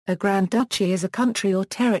A grand duchy is a country or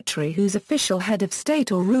territory whose official head of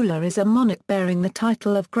state or ruler is a monarch bearing the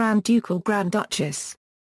title of Grand Duke or Grand Duchess.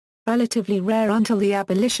 Relatively rare until the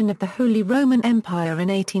abolition of the Holy Roman Empire in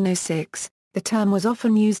 1806, the term was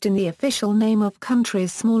often used in the official name of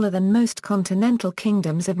countries smaller than most continental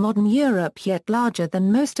kingdoms of modern Europe yet larger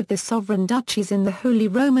than most of the sovereign duchies in the Holy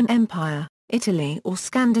Roman Empire, Italy or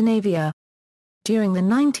Scandinavia. During the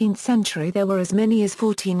 19th century there were as many as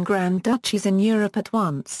 14 grand duchies in Europe at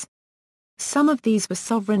once. Some of these were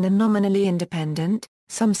sovereign and nominally independent,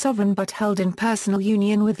 some sovereign but held in personal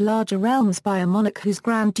union with larger realms by a monarch whose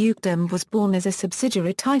grand-dukedom was born as a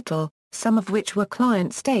subsidiary title, some of which were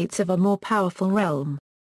client states of a more powerful realm.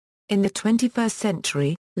 In the 21st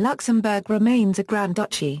century, Luxembourg remains a grand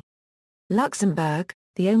duchy. Luxembourg,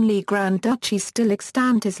 the only grand duchy still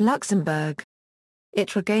extant, is Luxembourg.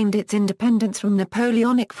 It regained its independence from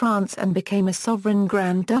Napoleonic France and became a sovereign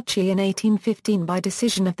Grand Duchy in 1815 by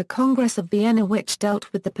decision of the Congress of Vienna, which dealt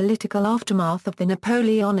with the political aftermath of the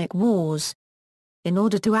Napoleonic Wars. In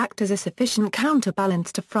order to act as a sufficient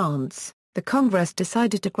counterbalance to France, the Congress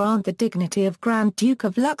decided to grant the dignity of Grand Duke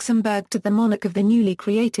of Luxembourg to the monarch of the newly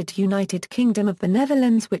created United Kingdom of the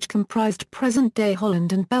Netherlands, which comprised present-day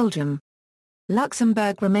Holland and Belgium.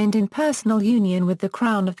 Luxembourg remained in personal union with the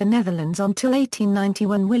Crown of the Netherlands until 1890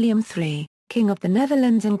 when William III, King of the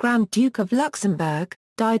Netherlands and Grand Duke of Luxembourg,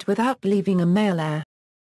 died without leaving a male heir.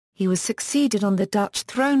 He was succeeded on the Dutch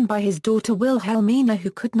throne by his daughter Wilhelmina,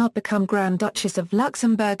 who could not become Grand Duchess of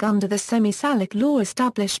Luxembourg under the semi-Salic law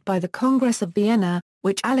established by the Congress of Vienna,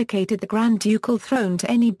 which allocated the Grand Ducal throne to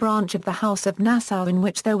any branch of the House of Nassau in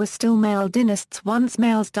which there were still male dynasts once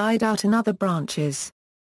males died out in other branches.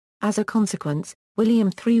 As a consequence,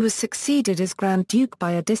 William III was succeeded as Grand Duke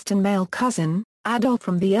by a distant male cousin, Adolf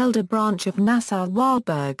from the elder branch of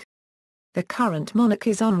Nassau-Weilburg. The current monarch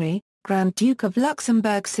is Henri, Grand Duke of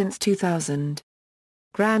Luxembourg since 2000.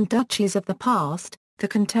 Grand Duchies of the past, the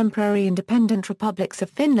contemporary independent republics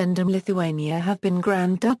of Finland and Lithuania have been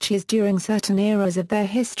Grand Duchies during certain eras of their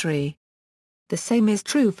history. The same is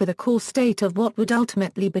true for the core state of what would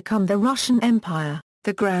ultimately become the Russian Empire,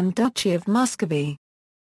 the Grand Duchy of Muscovy.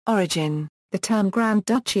 Origin: the term Grand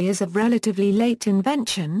Duchy is of relatively late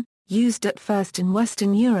invention, used at first in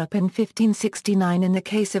Western Europe in 1569 in the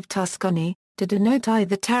case of Tuscany, to denote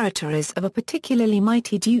either territories of a particularly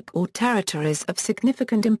mighty duke or territories of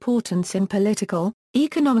significant importance in political,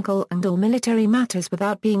 economical and/or military matters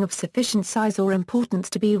without being of sufficient size or importance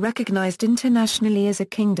to be recognized internationally as a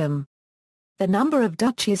kingdom. The number of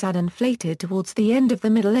duchies had inflated towards the end of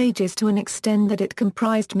the Middle Ages to an extent that it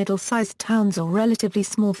comprised middle-sized towns or relatively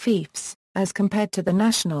small fiefs, as compared to the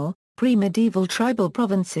national, pre-medieval tribal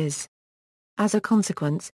provinces. As a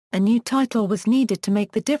consequence, a new title was needed to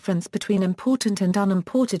make the difference between important and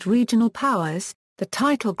unimportant regional powers. The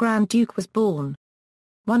title Grand Duke was born.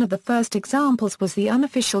 One of the first examples was the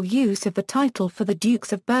unofficial use of the title for the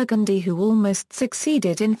Dukes of Burgundy, who almost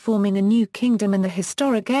succeeded in forming a new kingdom in the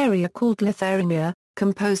historic area called Lithuania,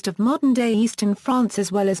 composed of modern-day eastern France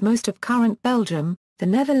as well as most of current Belgium, the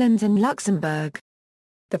Netherlands and Luxembourg.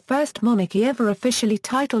 The first monarchy ever officially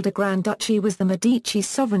titled a Grand Duchy was the Medici's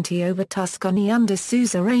sovereignty over Tuscany under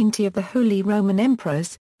suzerainty of the Holy Roman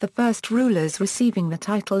Emperors, the first rulers receiving the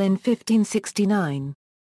title in 1569.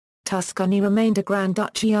 Tuscany remained a Grand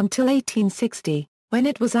Duchy until 1860, when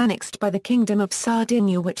it was annexed by the Kingdom of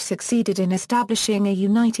Sardinia, which succeeded in establishing a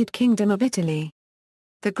United Kingdom of Italy.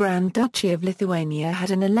 The Grand Duchy of Lithuania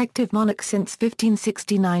had an elective monarch since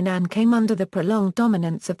 1569 and came under the prolonged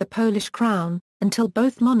dominance of the Polish crown, until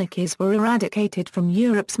both monarchies were eradicated from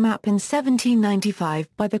Europe's map in 1795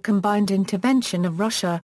 by the combined intervention of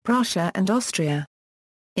Russia, Prussia and Austria.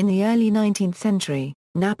 In the early 19th century,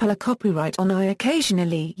 Napoleon copyright on I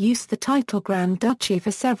occasionally used the title Grand Duchy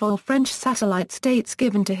for several French satellite states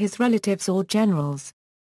given to his relatives or generals.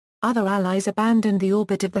 Other allies abandoned the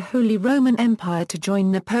orbit of the Holy Roman Empire to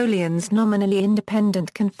join Napoleon's nominally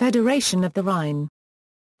independent Confederation of the Rhine.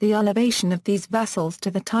 The elevation of these vassals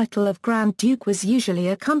to the title of Grand Duke was usually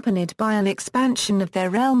accompanied by an expansion of their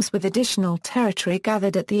realms with additional territory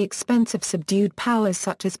gathered at the expense of subdued powers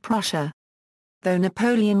such as Prussia. Though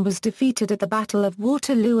Napoleon was defeated at the Battle of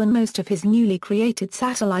Waterloo and most of his newly created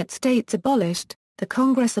satellite states abolished, the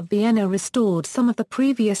Congress of Vienna restored some of the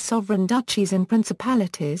previous sovereign duchies and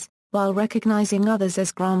principalities, while recognizing others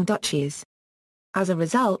as grand duchies. As a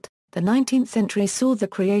result, the 19th century saw the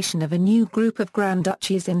creation of a new group of grand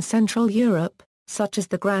duchies in Central Europe, such as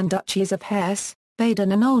the Grand Duchies of Hesse,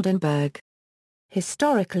 Baden and Oldenburg.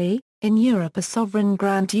 Historically, in Europe a sovereign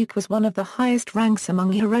Grand Duke was one of the highest ranks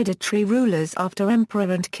among hereditary rulers after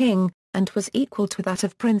emperor and king, and was equal to that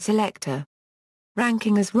of Prince Elector.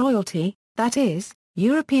 ranking as royalty, that is,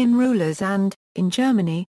 European rulers and, in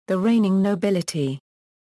Germany, the reigning nobility.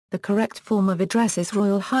 The correct form of address is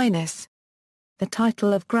Royal Highness. The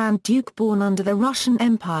title of Grand Duke borne under the Russian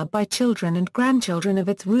Empire by children and grandchildren of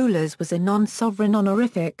its rulers was a non-sovereign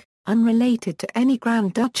honorific, unrelated to any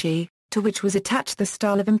Grand Duchy, to which was attached the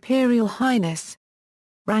style of Imperial Highness.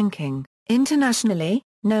 Ranking, internationally,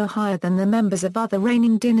 no higher than the members of other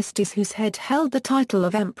reigning dynasties whose head held the title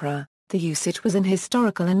of Emperor. The usage was an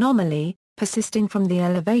historical anomaly, persisting from the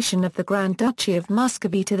elevation of the Grand Duchy of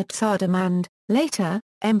Muscovy to the Tsardom and, later,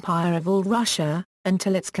 Empire of All Russia,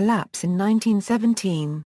 until its collapse in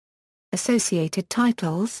 1917. Associated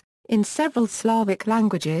titles, in several Slavic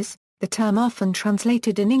languages, the term often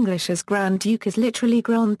translated in English as Grand Duke is literally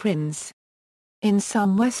Grand Prince. In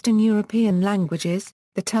some Western European languages,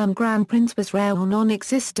 the term Grand Prince was rare or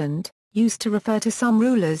non-existent, used to refer to some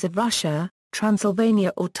rulers of Russia,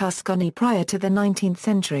 Transylvania or Tuscany prior to the 19th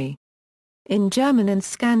century. In German and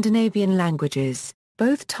Scandinavian languages,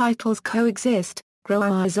 both titles coexist,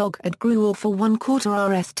 Großherzog and Gruer for 1/4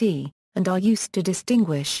 RST, and are used to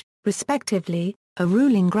distinguish, respectively, a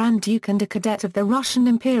ruling Grand Duke and a cadet of the Russian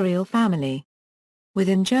imperial family.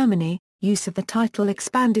 Within Germany, use of the title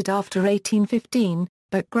expanded after 1815,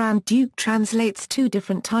 but Grand Duke translates two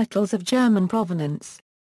different titles of German provenance.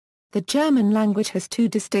 The German language has two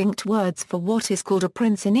distinct words for what is called a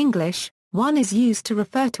prince in English. One is used to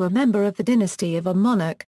refer to a member of the dynasty of a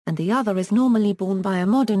monarch, and the other is normally borne by a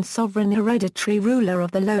modern sovereign hereditary ruler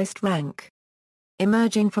of the lowest rank.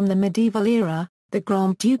 Emerging from the medieval era, the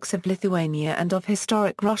Grand Dukes of Lithuania and of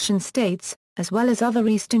historic Russian states, as well as other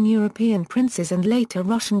Eastern European princes and later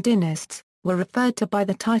Russian dynasts, were referred to by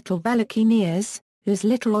the title Veliki Knyaz, whose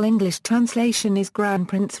literal English translation is Grand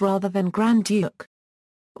Prince rather than Grand Duke.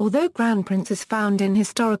 Although Grand Prince is found in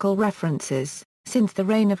historical references, since the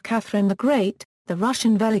reign of Catherine the Great, the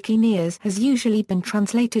Russian Veliki Knyaz has usually been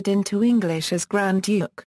translated into English as Grand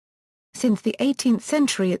Duke. Since the 18th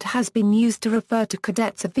century it has been used to refer to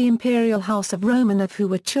cadets of the imperial house of Romanov who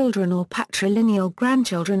were children or patrilineal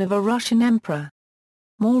grandchildren of a Russian emperor.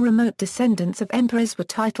 More remote descendants of emperors were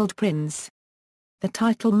titled prince. The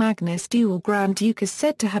title Magnus Dual Grand Duke is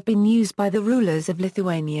said to have been used by the rulers of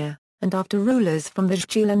Lithuania, and after rulers from the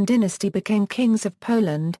Jagiellon dynasty became kings of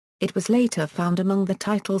Poland, it was later found among the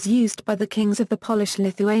titles used by the kings of the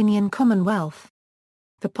Polish-Lithuanian Commonwealth.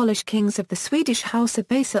 The Polish kings of the Swedish House of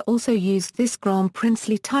Vasa also used this Grand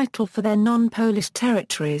Princely title for their non-Polish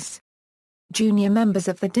territories. Junior members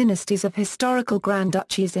of the dynasties of historical Grand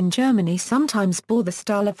Duchies in Germany sometimes bore the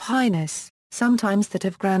style of Highness, sometimes that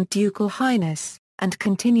of Grand Ducal Highness, and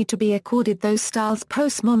continue to be accorded those styles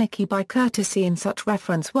post-monarchy by courtesy in such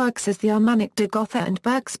reference works as the Armanic de Gotha and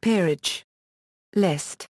Burke's Peerage.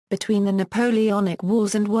 List. Between the Napoleonic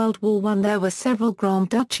Wars and World War I there were several Grand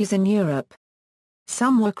Duchies in Europe.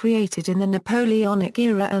 Some were created in the Napoleonic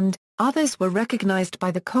era and, others were recognized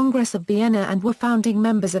by the Congress of Vienna and were founding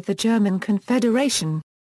members of the German Confederation.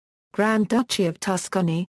 Grand Duchy of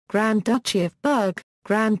Tuscany, Grand Duchy of Berg,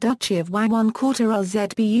 Grand Duchy of Wang 1/4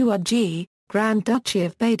 Lzburg, Grand Duchy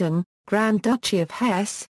of Baden, Grand Duchy of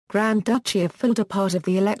Hesse, Grand Duchy of Fulda part of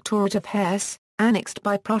the Electorate of Hesse, annexed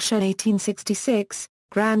by Prussia 1866,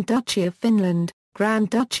 Grand Duchy of Finland, Grand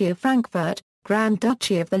Duchy of Frankfurt, Grand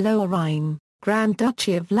Duchy of the Lower Rhine, Grand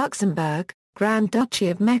Duchy of Luxembourg, Grand Duchy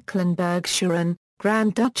of Mecklenburg-Schwerin,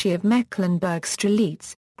 Grand Duchy of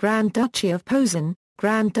Mecklenburg-Strelitz, Grand Duchy of Posen,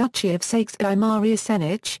 Grand Duchy of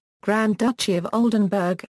Saxe-Maria-Senich, Grand Duchy of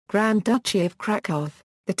Oldenburg, Grand Duchy of Krakow.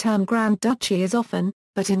 The term Grand Duchy is often,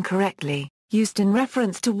 but incorrectly, used in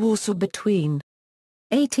reference to Warsaw between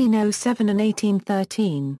 1807 and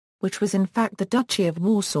 1813, which was in fact the Duchy of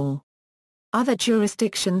Warsaw. Other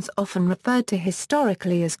jurisdictions often referred to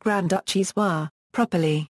historically as Grand Duchies were,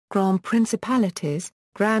 properly, Grand Principalities,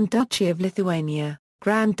 Grand Duchy of Lithuania,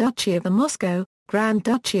 Grand Duchy of Moscow, Grand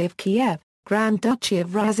Duchy of Kiev, Grand Duchy of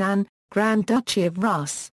Ryazan, Grand Duchy of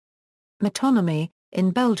Rus. Metonymy,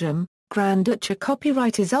 in Belgium, Grand Duchy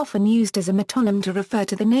copyright is often used as a metonym to refer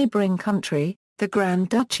to the neighboring country, the Grand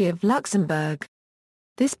Duchy of Luxembourg.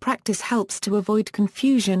 This practice helps to avoid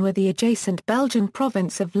confusion with the adjacent Belgian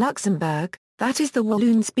province of Luxembourg, that is the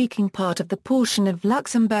Walloon-speaking part of the portion of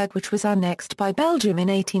Luxembourg which was annexed by Belgium in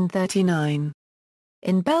 1839.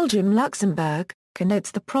 In Belgium Luxembourg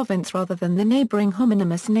connotes the province rather than the neighboring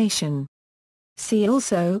homonymous nation. See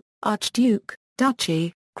also, Archduke,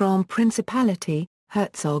 Duchy, Grand Principality,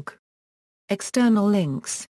 Herzog. External links